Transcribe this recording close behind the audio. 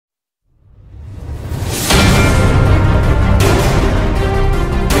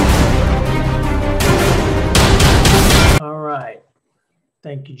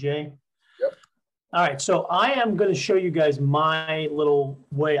Thank you, Jay. Yep. All right, so I am going to show you guys my little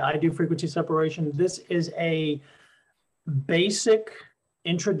way I do frequency separation. This is a basic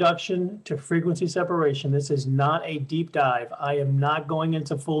introduction to frequency separation. This is not a deep dive. I am not going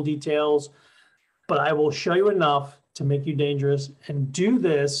into full details, but I will show you enough to make you dangerous and do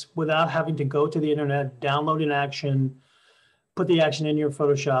this without having to go to the internet, download an action, put the action in your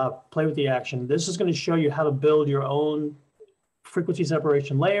Photoshop, play with the action. This is going to show you how to build your own frequency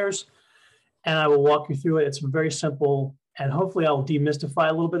separation layers, and I will walk you through it. It's very simple, and hopefully I'll demystify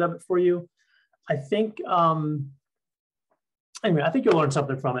a little bit of it for you. I think, anyway, I think you'll learn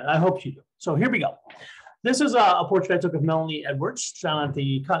something from it. I hope you do. So here we go. This is a portrait I took of Melanie Edwards down at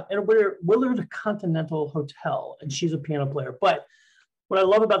the Willard Continental Hotel, and she's a piano player. But what I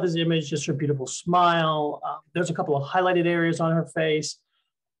love about this image, just her beautiful smile. There's a couple of highlighted areas on her face,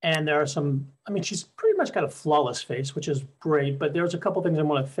 and there are some, I mean, she's pretty much got a flawless face, which is great, but there's a couple things I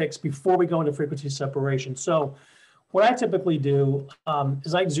want to fix before we go into frequency separation. So what I typically do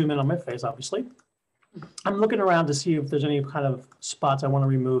is I zoom in on my face, obviously. I'm looking around to see if there's any kind of spots I want to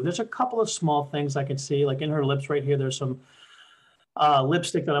remove. There's a couple of small things I can see, like in her lips right here, there's some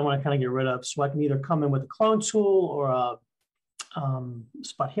lipstick that I want to kind of get rid of. So I can either come in with a clone tool or a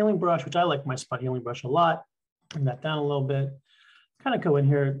spot healing brush, which I like my spot healing brush a lot. Bring that down a little bit. Kind of go in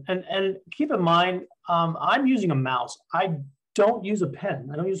here and keep in mind, I'm using a mouse. I don't use a pen.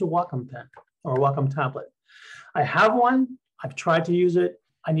 I don't use a Wacom pen or a Wacom tablet. I have one. I've tried to use it.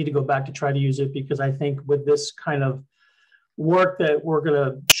 I need to go back to try to use it because I think with this kind of work that we're going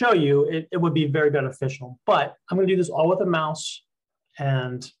to show you, it would be very beneficial. But I'm going to do this all with a mouse,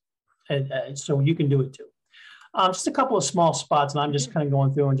 and so you can do it too. Just a couple of small spots, and I'm just kind of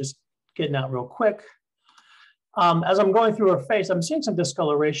going through and just getting out real quick. As I'm going through her face, I'm seeing some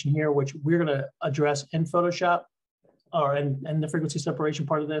discoloration here, which we're going to address in Photoshop or in the frequency separation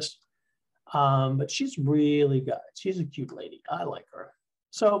part of this. But she's really good. She's a cute lady. I like her.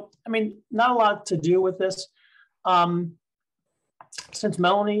 So, I mean, not a lot to do with this. Since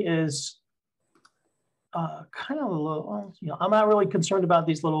Melanie is kind of a little, you know, I'm not really concerned about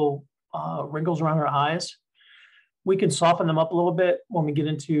these little wrinkles around her eyes. We can soften them up a little bit when we get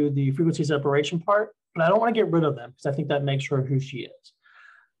into the frequency separation part, but I don't want to get rid of them because I think that makes her who she is.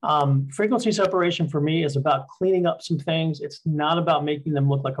 Frequency separation for me is about cleaning up some things. It's not about making them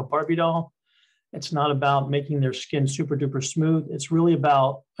look like a Barbie doll. It's not about making their skin super duper smooth. It's really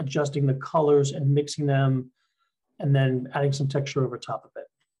about adjusting the colors and mixing them and then adding some texture over top of it.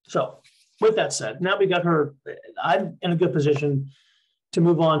 So with that said, now we got her, I'm in a good position to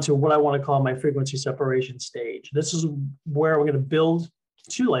move on to what I want to call my frequency separation stage. This is where we're going to build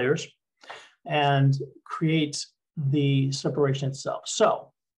 2 layers and create the separation itself.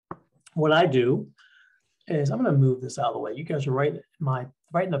 So what I do is I'm going to move this out of the way. You guys are right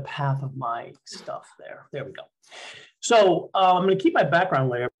in the path of my stuff there. There we go. So I'm going to keep my background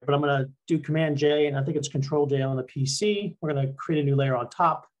layer, but I'm going to do Command J, and I think it's Control J on the PC. We're going to create a new layer on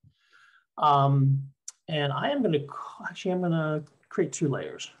top. And I am going to, actually, I'm going to create 2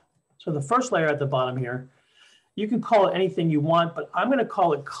 layers. So the first layer at the bottom here, you can call it anything you want, but I'm going to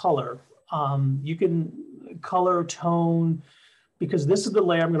call it color. You can color, tone, because this is the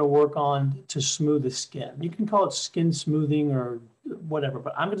layer I'm going to work on to smooth the skin. You can call it skin smoothing or whatever,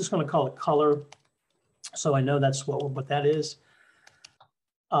 but I'm just going to call it color. So I know that's what that is.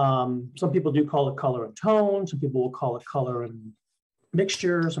 Some people do call it color and tone. Some people will call it color and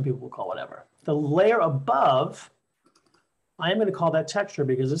mixture. Some people will call it whatever. The layer above, I am going to call that texture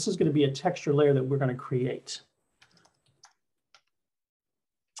because this is going to be a texture layer that we're going to create.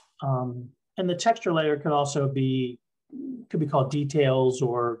 And the texture layer could also be called details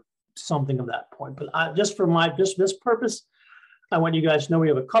or something of that point. But just for this purpose, I want you guys to know we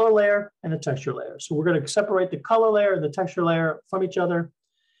have a color layer and a texture layer. So we're going to separate the color layer and the texture layer from each other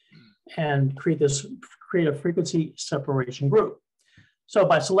and create a frequency separation group. So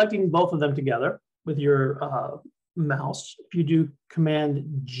by selecting both of them together with your mouse, if you do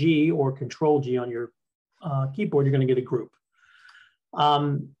Command G or Control G on your keyboard, you're going to get a group.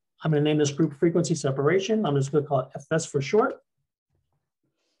 I'm going to name this group frequency separation. I'm just going to call it FS for short.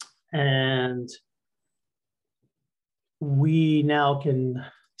 And we now can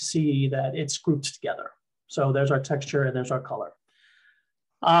see that it's grouped together. So there's our texture and there's our color.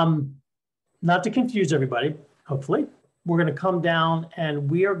 Not to confuse everybody, hopefully, we're going to come down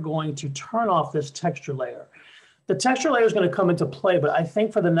and we are going to turn off this texture layer. The texture layer is going to come into play, but I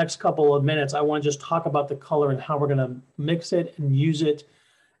think for the next couple of minutes, I want to just talk about the color and how we're going to mix it and use it.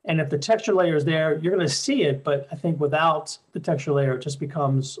 And if the texture layer is there, you're going to see it, but I think without the texture layer, it just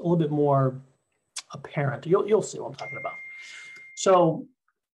becomes a little bit more apparent. You'll see what I'm talking about. So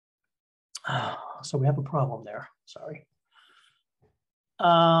we have a problem there, sorry.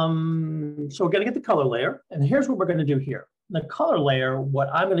 So we're gonna get the color layer, and here's what we're gonna do here. The color layer, what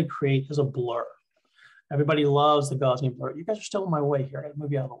I'm gonna create is a blur. Everybody loves the Gaussian blur. You guys are still in my way here. I gotta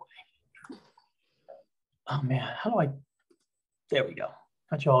move you out of the way. Oh man, how do I, there we go.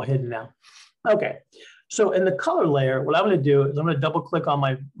 Got you all hidden now. Okay, so in the color layer, what I'm gonna do is I'm gonna double click on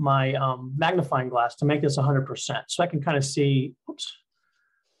my magnifying glass to make this 100%. So I can kind of see, oops,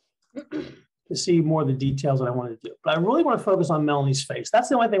 to see more of the details that I wanted to do. But I really want to focus on Melanie's face. That's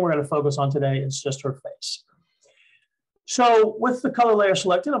the only thing we're going to focus on today. It's just her face. So with the color layer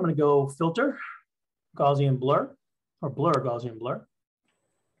selected, I'm going to go filter, Gaussian blur, or blur Gaussian blur.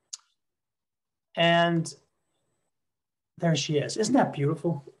 And there she is. Isn't that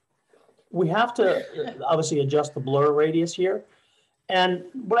beautiful? We have to obviously adjust the blur radius here. And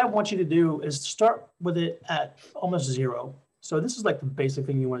what I want you to do is start with it at almost 0. So this is like the basic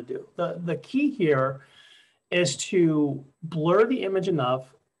thing you want to do. The key here is to blur the image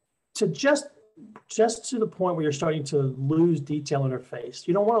enough to just to the point where you're starting to lose detail in her face.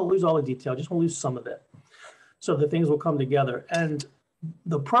 You don't want to lose all the detail, just want to lose some of it. So the things will come together. And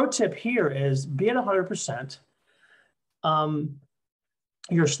the pro tip here is be at 100%.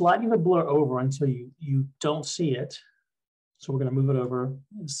 You're sliding the blur over until you don't see it. So we're going to move it over.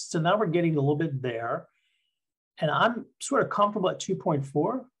 So now we're getting a little bit there. And I'm sort of comfortable at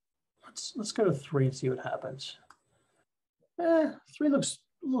 2.4. Let's go to 3 and see what happens. 3 looks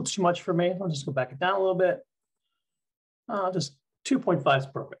a little too much for me. I'll just go back it down a little bit. Just 2.5 is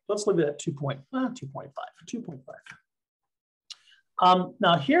perfect. Let's leave it at 2.5.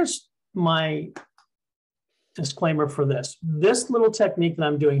 Now here's my disclaimer for this. This little technique that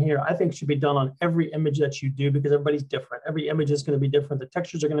I'm doing here, I think should be done on every image that you do because everybody's different. Every image is going to be different. The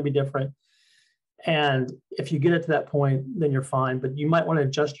textures are going to be different. And if you get it to that point, then you're fine. But you might want to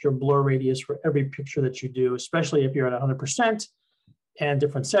adjust your blur radius for every picture that you do, especially if you're at 100% and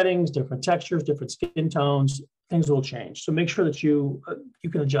different settings, different textures, different skin tones, things will change. So make sure that you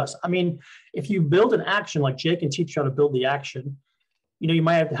can adjust. I mean, if you build an action, like Jake can teach you how to build the action, you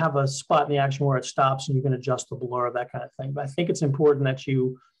might have to have a spot in the action where it stops and you can adjust the blur, that kind of thing. But I think it's important that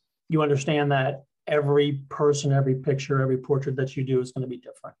you understand that every person, every picture, every portrait that you do is going to be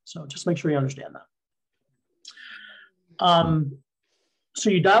different. So just make sure you understand that. So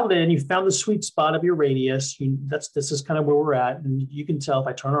you dialed in, you found the sweet spot of your radius. This is kind of where we're at. And you can tell if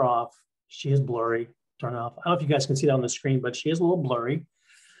I turn her off, she is blurry. Turn off. I don't know if you guys can see that on the screen, but she is a little blurry.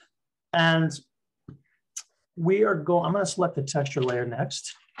 And we are going, I'm going to select the texture layer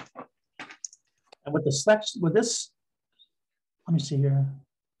next. And with this, let me see here.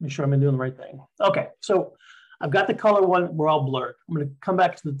 Make sure I'm doing the right thing. Okay, so I've got the color one, we're all blurred. I'm going to come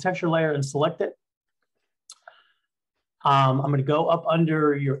back to the texture layer and select it. I'm going to go up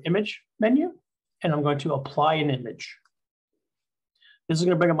under your image menu, and I'm going to apply an image. This is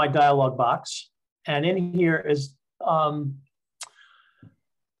going to bring up my dialog box. And in here is some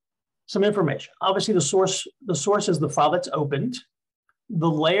information. Obviously, the source is the file that's opened. The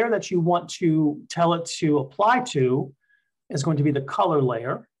layer that you want to tell it to apply to is going to be the color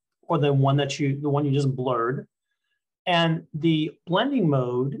layer, or the one you just blurred. And the blending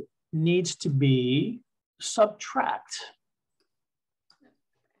mode needs to be subtract.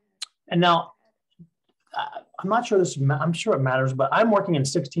 And now, I'm not sure I'm sure it matters, but I'm working in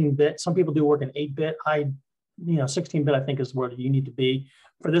 16-bit. Some people do work in 8-bit. 16-bit I think is where you need to be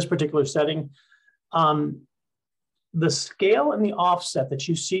for this particular setting. The scale and the offset that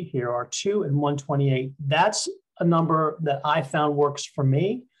you see here are 2 and 128. That's a number that I found works for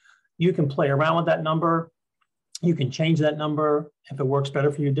me. You can play around with that number. You can change that number. If it works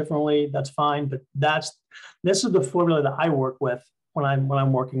better for you differently, that's fine. But this is the formula that I work with when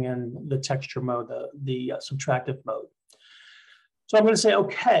I'm working in the texture mode, the subtractive mode. So I'm going to say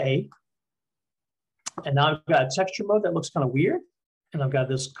okay. And now I've got a texture mode that looks kind of weird. And I've got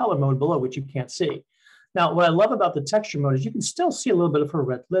this color mode below, which you can't see. Now, what I love about the texture mode is you can still see a little bit of her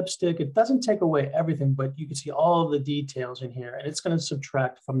red lipstick. It doesn't take away everything, but you can see all of the details in here, and it's going to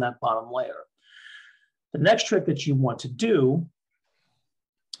subtract from that bottom layer. The next trick that you want to do,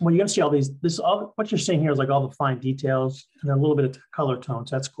 well, you're going to see all these, what you're seeing here is like all the fine details and a little bit of color tones.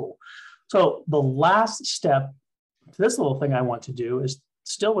 That's cool. So the last step to this little thing I want to do is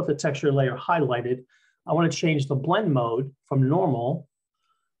still with the texture layer highlighted. I want to change the blend mode from normal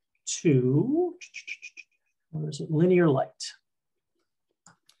to, where is it? Linear light.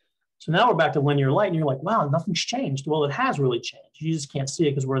 So now we're back to linear light and you're like, wow, nothing's changed. Well, it has really changed. You just can't see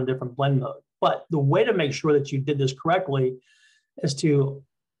it because we're in a different blend mode. But the way to make sure that you did this correctly is to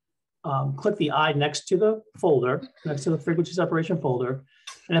click the eye next to the folder, next to the frequency separation folder.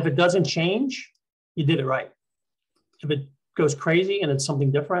 And if it doesn't change, you did it right. If it goes crazy and it's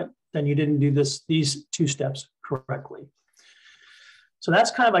something different, then you didn't do these 2 steps correctly. So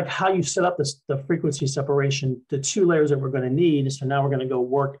that's kind of like how you set up the frequency separation, the 2 layers that we're going to need. So now we're going to go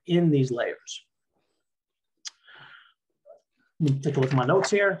work in these layers. Let me take a look at my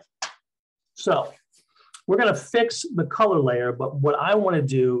notes here. So we're going to fix the color layer, but what I want to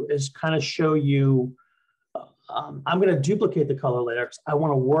do is kind of show you, I'm going to duplicate the color layer because I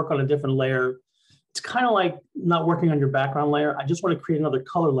want to work on a different layer. It's kind of like not working on your background layer. I just want to create another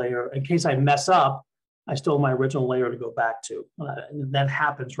color layer in case I mess up. I still have my original layer to go back to. That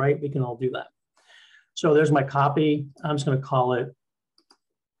happens, right? We can all do that. So there's my copy. I'm just going to call it,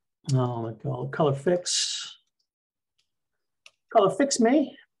 color fix. Color fix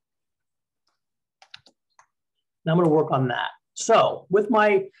me. Now I'm going to work on that. So with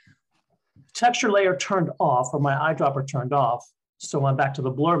my texture layer turned off, or my eyedropper turned off, so I'm back to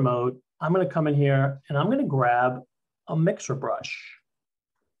the blur mode, I'm going to come in here and I'm going to grab a mixer brush.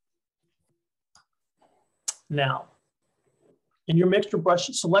 Now, in your mixer brush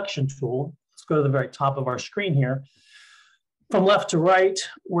selection tool, let's go to the very top of our screen here. From left to right,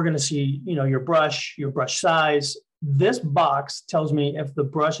 we're going to see, your brush size. This box tells me if the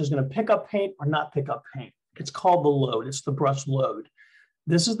brush is going to pick up paint or not pick up paint. It's called the load. It's the brush load.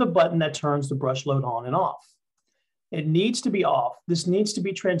 This is the button that turns the brush load on and off. It needs to be off. This needs to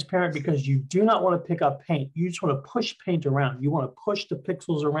be transparent because you do not want to pick up paint. You just want to push paint around. You want to push the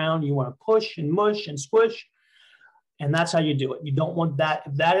pixels around. You want to push and mush and squish. And that's how you do it. You don't want that.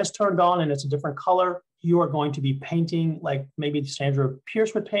 If that is turned on and it's a different color, you are going to be painting like maybe Sandra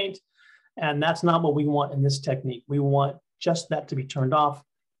Pierce would paint. And that's not what we want in this technique. We want just that to be turned off.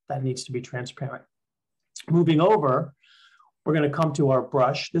 That needs to be transparent. Moving over, we're going to come to our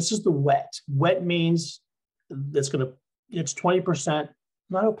brush. This is the wet. Wet means it's 20%,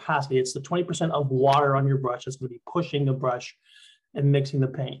 not opacity, it's the 20% of water on your brush that's going to be pushing the brush and mixing the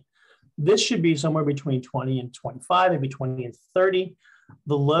paint. This should be somewhere between 20 and 25, maybe 20 and 30.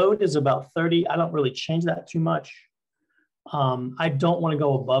 The load is about 30. I don't really change that too much. I don't want to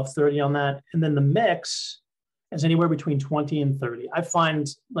go above 30 on that. And then the mix is anywhere between 20 and 30. I find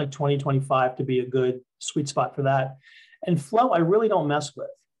like 20, 25 to be a good sweet spot for that. And flow, I really don't mess with.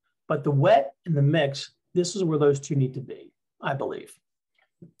 But the wet and the mix, this is where those 2 need to be, I believe.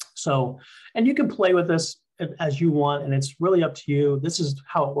 So, and you can play with this as you want, and it's really up to you. This is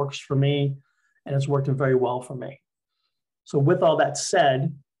how it works for me, and it's worked very well for me. So with all that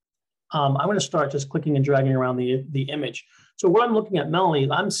said, I'm going to start just clicking and dragging around the image. So what I'm looking at Melanie,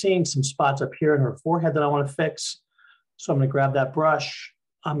 I'm seeing some spots up here in her forehead that I want to fix. So I'm going to grab that brush.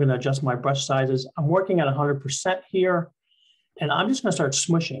 I'm going to adjust my brush sizes. I'm working at 100% here, and I'm just going to start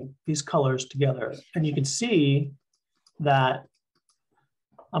smushing these colors together. And you can see that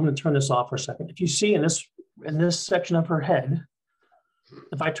I'm going to turn this off for a second. If you see in this section of her head,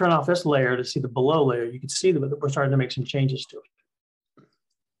 if I turn off this layer to see the below layer, you can see that we're starting to make some changes to it.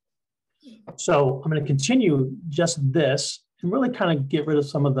 So I'm going to continue just this and really kind of get rid of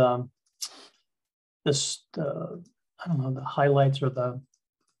some of the I don't know, the highlights or the,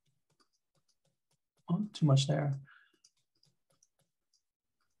 oh, too much there.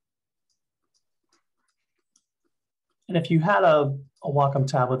 And if you had a Wacom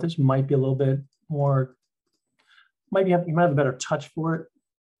tablet, this might be a little bit more, you might have a better touch for it,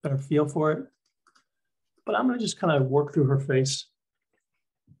 better feel for it. But I'm going to just kind of work through her face.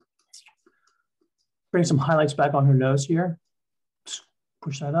 Bring some highlights back on her nose here.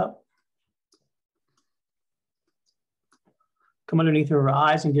 Push that up. Come underneath her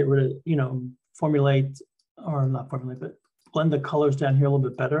eyes and get rid of, formulate, or not formulate, but blend the colors down here a little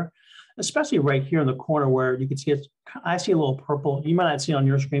bit better. Especially right here in the corner where you can see it. I see a little purple. You might not see it on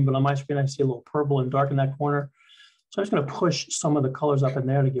your screen, but on my screen, I see a little purple and dark in that corner. So I'm just going to push some of the colors up in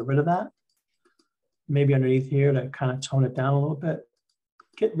there to get rid of that. Maybe underneath here to kind of tone it down a little bit.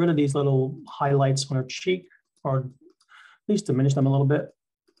 Get rid of these little highlights on her cheek, or at least diminish them a little bit.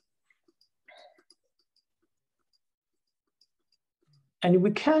 And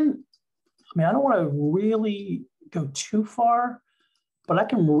we can, I don't want to really go too far, but I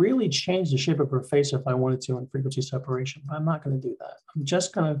can really change the shape of her face if I wanted to in frequency separation, but I'm not going to do that. I'm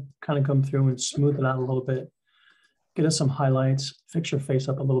just going to kind of come through and smooth it out a little bit, get us some highlights, fix her face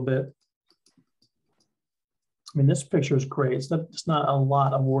up a little bit. This picture is great. It's not a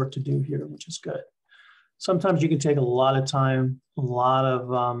lot of work to do here, which is good. Sometimes you can take a lot of time, a lot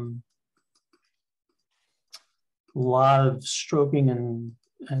of stroking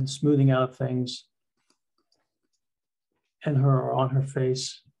and smoothing out of things in her or on her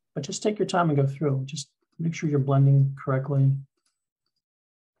face. but just take your time and go through. Just make sure you're blending correctly.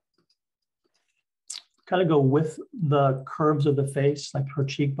 Kind of go with the curves of the face, like her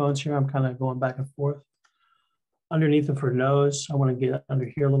cheekbones here. I'm kind of going back and forth. Underneath of her nose, I want to get under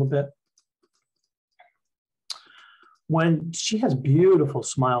here a little bit. When she has beautiful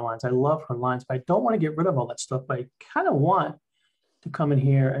smile lines, I love her lines, but I don't want to get rid of all that stuff. But I kind of want to come in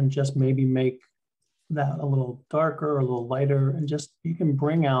here and just maybe make that a little darker, a little lighter, and just, you can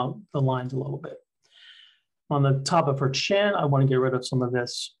bring out the lines a little bit. On the top of her chin, I want to get rid of some of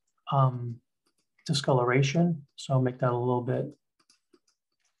this discoloration. So I'll make that a little bit.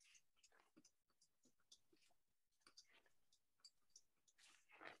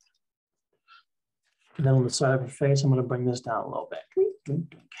 And then on the side of her face, I'm going to bring this down a little bit.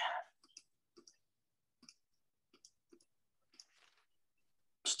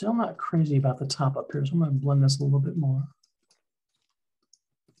 Still not crazy about the top up here, so I'm going to blend this a little bit more.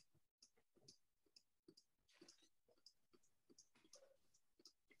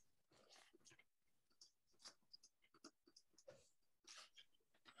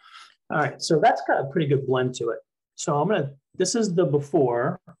 All right, so that's got a pretty good blend to it. So I'm going to, this is the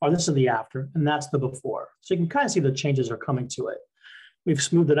before, or this is the after, and that's the before. So you can kind of see the changes are coming to it. We've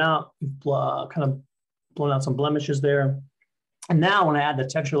smoothed it out. We've kind of blown out some blemishes there. And now when I add the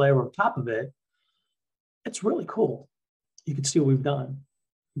texture layer on top of it, it's really cool. You can see what we've done.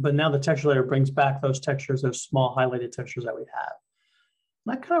 But now the texture layer brings back those textures, those small highlighted textures that we have.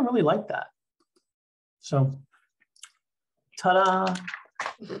 And I kind of really like that. So, ta-da.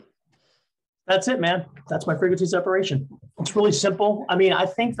 That's it, man. That's my frequency separation. It's really simple. I mean, I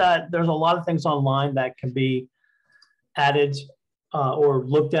think that there's a lot of things online that can be added or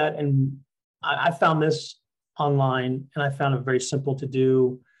looked at. And I found this online and I found it very simple to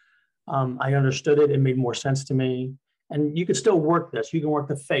do. I understood it. It made more sense to me. And you can still work this. You can work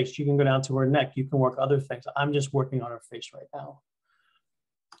the face. You can go down to her neck. You can work other things. I'm just working on her face right now.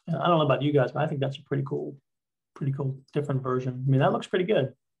 And I don't know about you guys, but I think that's a pretty cool, different version. I mean, that looks pretty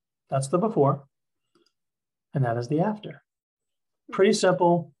good. That's the before, and that is the after. Pretty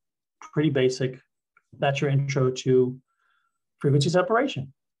simple, pretty basic. That's your intro to frequency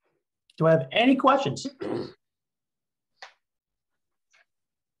separation. Do I have any questions?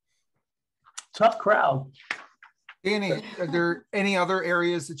 Tough crowd. Danny, are there any other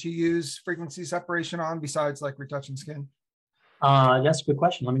areas that you use frequency separation on besides like retouching skin? That's a good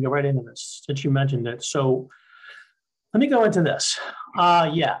question. Let me go right into this since you mentioned it. So let me go into this.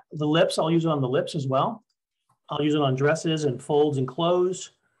 Yeah, the lips, I'll use it on the lips as well. I'll use it on dresses and folds and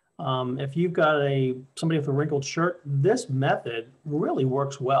clothes. If you've got somebody with a wrinkled shirt, this method really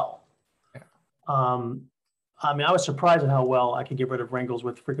works well. I mean, I was surprised at how well I could get rid of wrinkles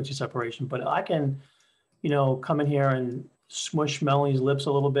with frequency separation, but I can, come in here and smush Melanie's lips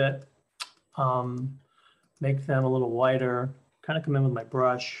a little bit, make them a little whiter, kind of come in with my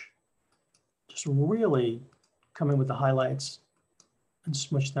brush, just really come in with the highlights and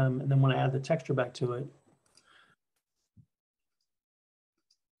smush them. And then when I add the texture back to it,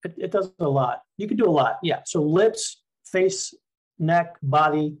 it does a lot. You can do a lot. Yeah. So lips, face, neck,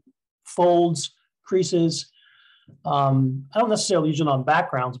 body, folds, creases. I don't necessarily use it on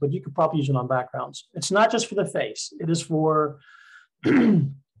backgrounds, but you could probably use it on backgrounds. It's not just for the face. It is for,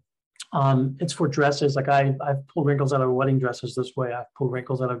 it's for dresses. Like I've pulled wrinkles out of wedding dresses this way. I've pulled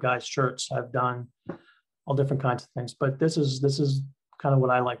wrinkles out of guys' shirts. I've done all different kinds of things, but this is kind of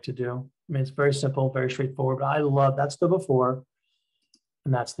what I like to do. I mean, it's very simple, very straightforward, but I love, that's the before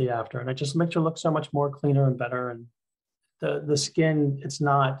and that's the after. And it just makes her look so much more cleaner and better. And the skin, it's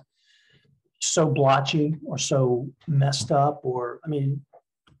not so blotchy or so messed up, or, I mean,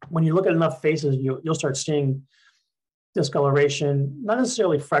 when you look at enough faces, you'll start seeing discoloration, not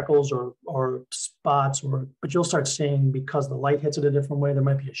necessarily freckles or spots, but you'll start seeing, because the light hits it a different way, there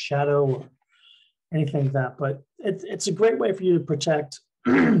might be a shadow or anything like that. But it's a great way for you to protect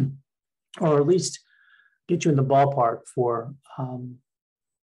or at least get you in the ballpark for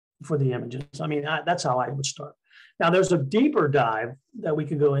the images. I mean, that's how I would start. Now, there's a deeper dive that we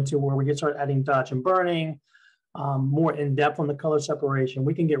can go into where we can start adding dodge and burning, more in depth on the color separation.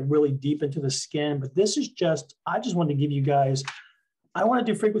 We can get really deep into the skin, but this is just, I just wanted to give you guys, I want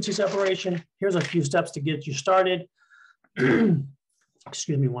to do frequency separation. Here's a few steps to get you started.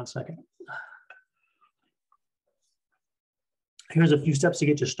 Excuse me one second. Here's a few steps to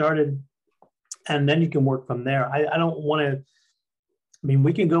get you started, and then you can work from there. I don't want to, I mean,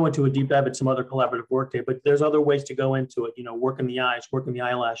 we can go into a deep dive at some other collaborative work day, but there's other ways to go into it, working the eyes, working the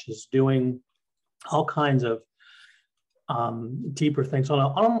eyelashes, doing all kinds of deeper things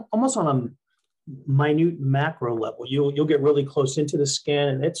almost on minute macro level. You'll get really close into the skin,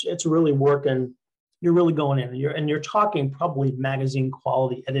 and it's really working. You're really going in, and you're talking probably magazine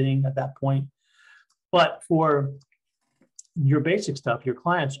quality editing at that point. But for your basic stuff, your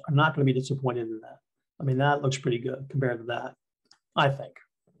clients are not going to be disappointed in that. I mean, that looks pretty good compared to that, I think.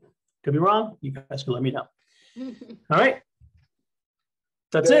 Could be wrong. You guys can let me know. All right.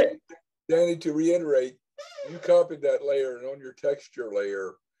 That's it. Danny, to reiterate, you copied that layer, and on your texture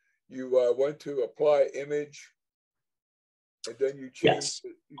layer, you went to apply image, and then you changed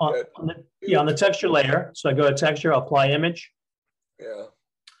it. On the texture layer. So I go to texture, apply image. Yeah.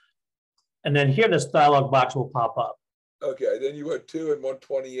 And then here, this dialog box will pop up. Okay, then you went 2 and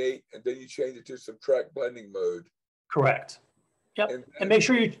 128, and then you change it to subtract blending mode. Correct. Yep. And make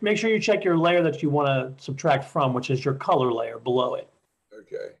sure you check your layer that you want to subtract from, which is your color layer below it.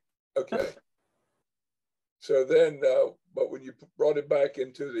 Okay. Okay. So then, but when you brought it back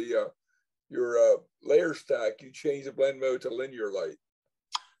into the your layer stack, you changed the blend mode to linear light.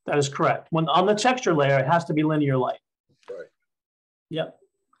 That is correct. When on the texture layer, it has to be linear light. Right. Yep.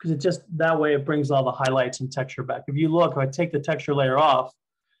 Because it just that way it brings all the highlights and texture back. If you look, if I take the texture layer off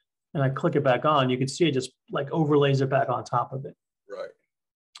and I click it back on, you can see it just like overlays it back on top of it. Right.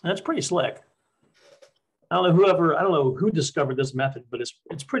 And that's pretty slick. I don't know who discovered this method, but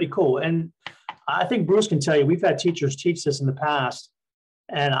it's pretty cool. And I think Bruce can tell you, we've had teachers teach this in the past,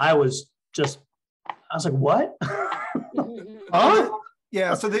 and I was like, what? Huh?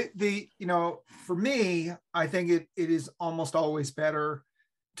 Yeah. So for me, I think it is almost always better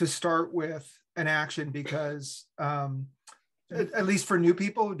to start with an action because at least for new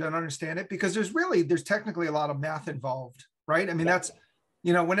people who don't understand it, because there's technically a lot of math involved, right? I mean, that's,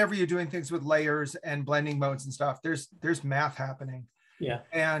 whenever you're doing things with layers and blending modes and stuff, there's math happening. Yeah.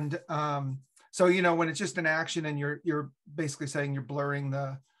 And so, when it's just an action and you're basically saying you're blurring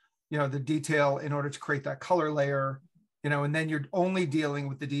the detail in order to create that color layer, and then you're only dealing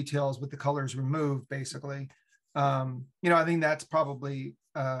with the details with the colors removed, basically. I think that's probably,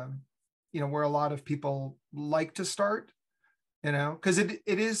 where a lot of people like to start, because it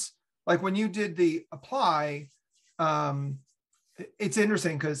is like when you did the apply, it's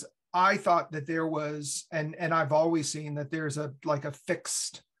interesting because I thought that there was, and I've always seen that there's a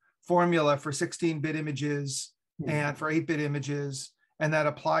fixed formula for 16-bit images and for 8-bit images, and that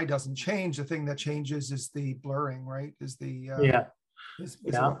apply doesn't change. The thing that changes is the blurring, right?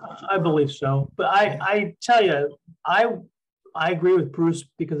 I believe so. But I tell you, I agree with Bruce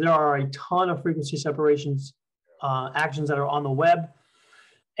because there are a ton of frequency separations actions that are on the web.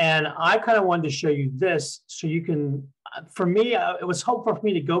 And I kind of wanted to show you this so you can, for me, it was helpful for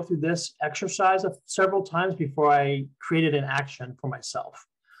me to go through this exercise several times before I created an action for myself.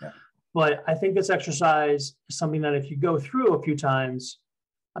 Yeah. But I think this exercise is something that if you go through a few times,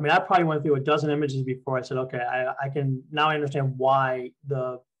 I mean, I probably went through a dozen images before I said, okay, I can now understand why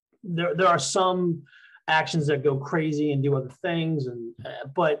there are some actions that go crazy and do other things.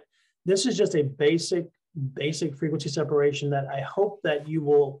 But this is just a basic frequency separation that I hope that you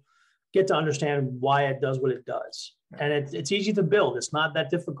will get to understand why it does what it does. And it's easy to build. It's not that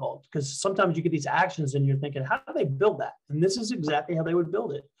difficult because sometimes you get these actions and you're thinking, how do they build that? And this is exactly how they would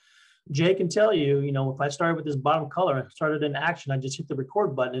build it. Jay can tell you, if I started with this bottom color and started in action, I just hit the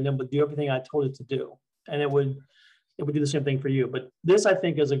record button and it would do everything I told it to do. And it would do the same thing for you. But this, I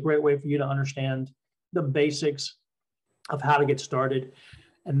think, is a great way for you to understand the basics of how to get started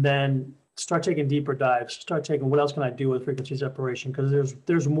and then start taking deeper dives, start taking what else can I do with frequency separation? Because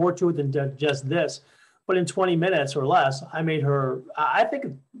there's more to it than just this. But in 20 minutes or less, I made her, I think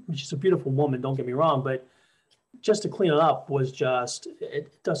she's a beautiful woman, don't get me wrong, but just to clean it up was just,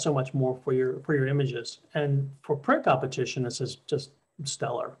 it does so much more for your images. And for print competition, this is just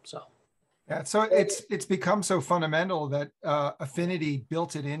stellar. So yeah, so it's become so fundamental that Affinity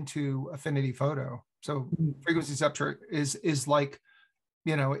built it into Affinity Photo. So frequency separation is like,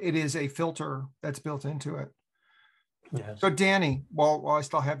 it is a filter that's built into it. Yes. So Danny, while I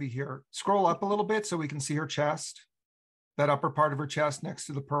still have you here, scroll up a little bit so we can see her chest, that upper part of her chest next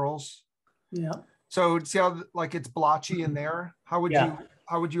to the pearls. Yeah. So see how it's blotchy in there? How would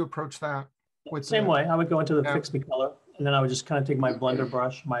you approach that? With same way, I would go into the fix me color, and then I would just kind of take my blender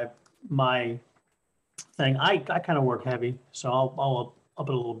brush, my thing. I kind of work heavy, so I'll up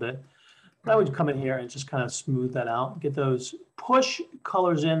it a little bit. But I would come in here and just kind of smooth that out, get those push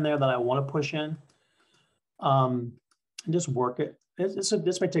colors in there that I want to push in, and just work it.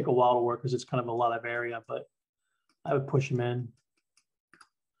 This may take a while to work because it's kind of a lot of area, but I would push them in.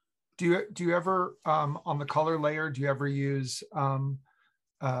 Do you ever on the color layer? Do you ever use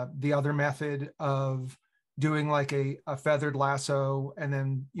the other method of doing like a feathered lasso and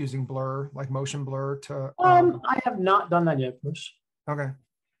then using blur, like motion blur to? I have not done that yet, Bruce. Okay.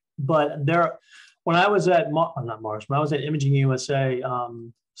 But when I was at not Mars, when I was at Imaging USA,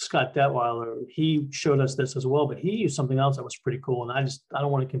 Scott Detweiler, he showed us this as well, but he used something else that was pretty cool. And I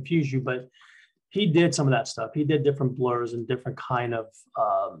don't want to confuse you, but he did some of that stuff. He did different blurs and different kinds of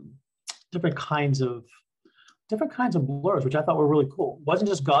blurs, which I thought were really cool. It wasn't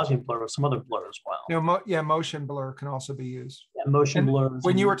just Gaussian blur, it was some other blur as well. You know, motion blur can also be used. Yeah, motion blurs.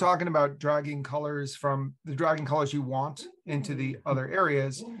 When you were talking about dragging colors from the dragging colors you want into the other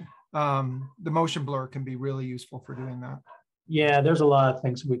areas, the motion blur can be really useful for doing that. Yeah, there's a lot of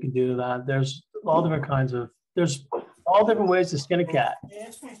things we can do to that. There's all different ways to skin a cat.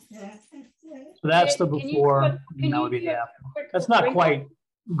 So that's the before, and that would be the after. That's not quite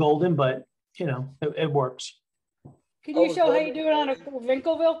golden, but you know, it works. Can you show how you do it on a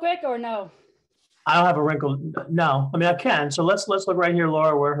wrinkle real quick, or no? I don't have a wrinkle. No, I mean I can. So let's look right here,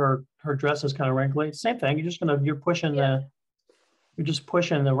 Laura, where her dress is kind of wrinkly. Same thing. You're pushing the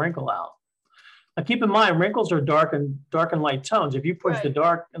wrinkle out. Now keep in mind, wrinkles are dark and light tones. If you push the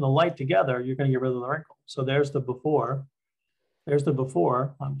dark and the light together, you're going to get rid of the wrinkle. So there's the before. There's the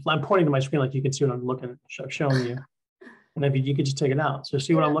before. I'm pointing to my screen like you can see what I'm showing you. And if you could just take it out. So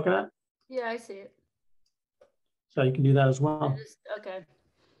see what I'm looking at? Yeah, I see it. So you can do that as well. Okay.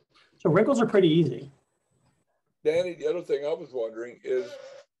 So wrinkles are pretty easy. Danny, the other thing I was wondering is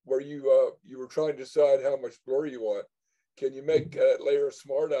where you were trying to decide how much blur you want. Can you make that layer a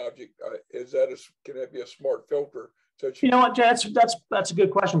smart object? Can that be a smart filter? So you know what, Jay, that's a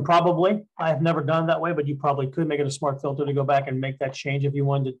good question. Probably. I have never done it that way, but you probably could make it a smart filter to go back and make that change if you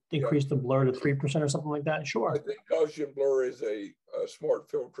wanted to increase the blur to 3% or something like that. Sure. I think Gaussian blur is a smart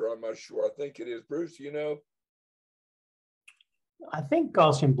filter. I'm not sure. I think it is. Bruce, you know? I think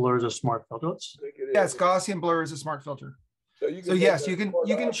Gaussian blur is a smart filter. Yes, Gaussian blur is a smart filter. So yes, you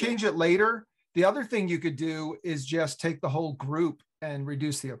can change it later. The other thing you could do is just take the whole group and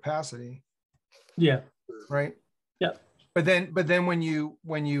reduce the opacity. Yeah. Right. Yeah. But then when you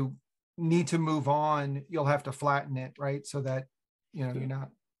need to move on, you'll have to flatten it, right? So that you're not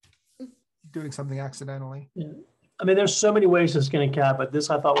doing something accidentally. Yeah. I mean, there's so many ways to skin a cat, but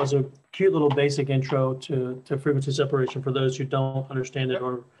this I thought was a cute little basic intro to frequency separation for those who don't understand it,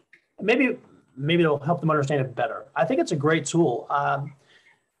 or maybe it'll help them understand it better. I think it's a great tool.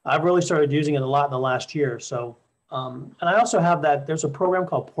 I've really started using it a lot in the last year. So, and I also have there's a program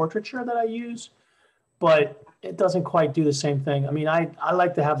called Portraiture that I use, but it doesn't quite do the same thing. I mean, I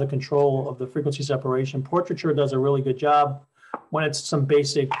like to have the control of the frequency separation. Portraiture does a really good job when it's some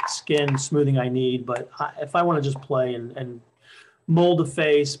basic skin smoothing I need, but if I want to just play and mold the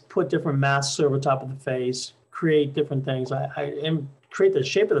face, put different masks over top of the face, create different things, and create the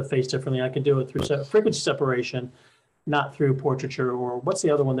shape of the face differently, I can do it through frequency separation, not through portraiture, or what's the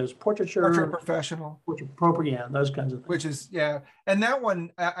other one? There's portraiture. Portrait professional. Portrait appropriate, yeah, those kinds of things. Which is, yeah. And that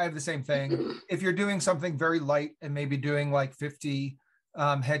one, I have the same thing. If you're doing something very light and maybe doing like 50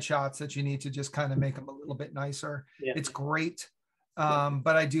 headshots that you need to just kind of make them a little bit nicer, it's great.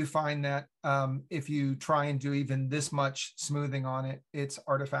 But I do find that if you try and do even this much smoothing on it, it's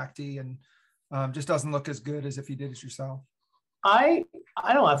artifacty and just doesn't look as good as if you did it yourself. I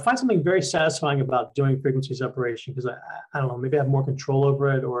don't know. I find something very satisfying about doing frequency separation because I don't know, maybe I have more control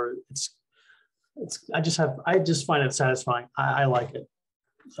over it, or I just find it satisfying. I like it.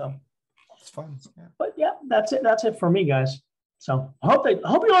 So it's fun. Yeah. But yeah, that's it. That's it for me, guys. So I hope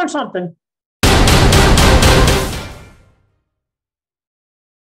you learned something.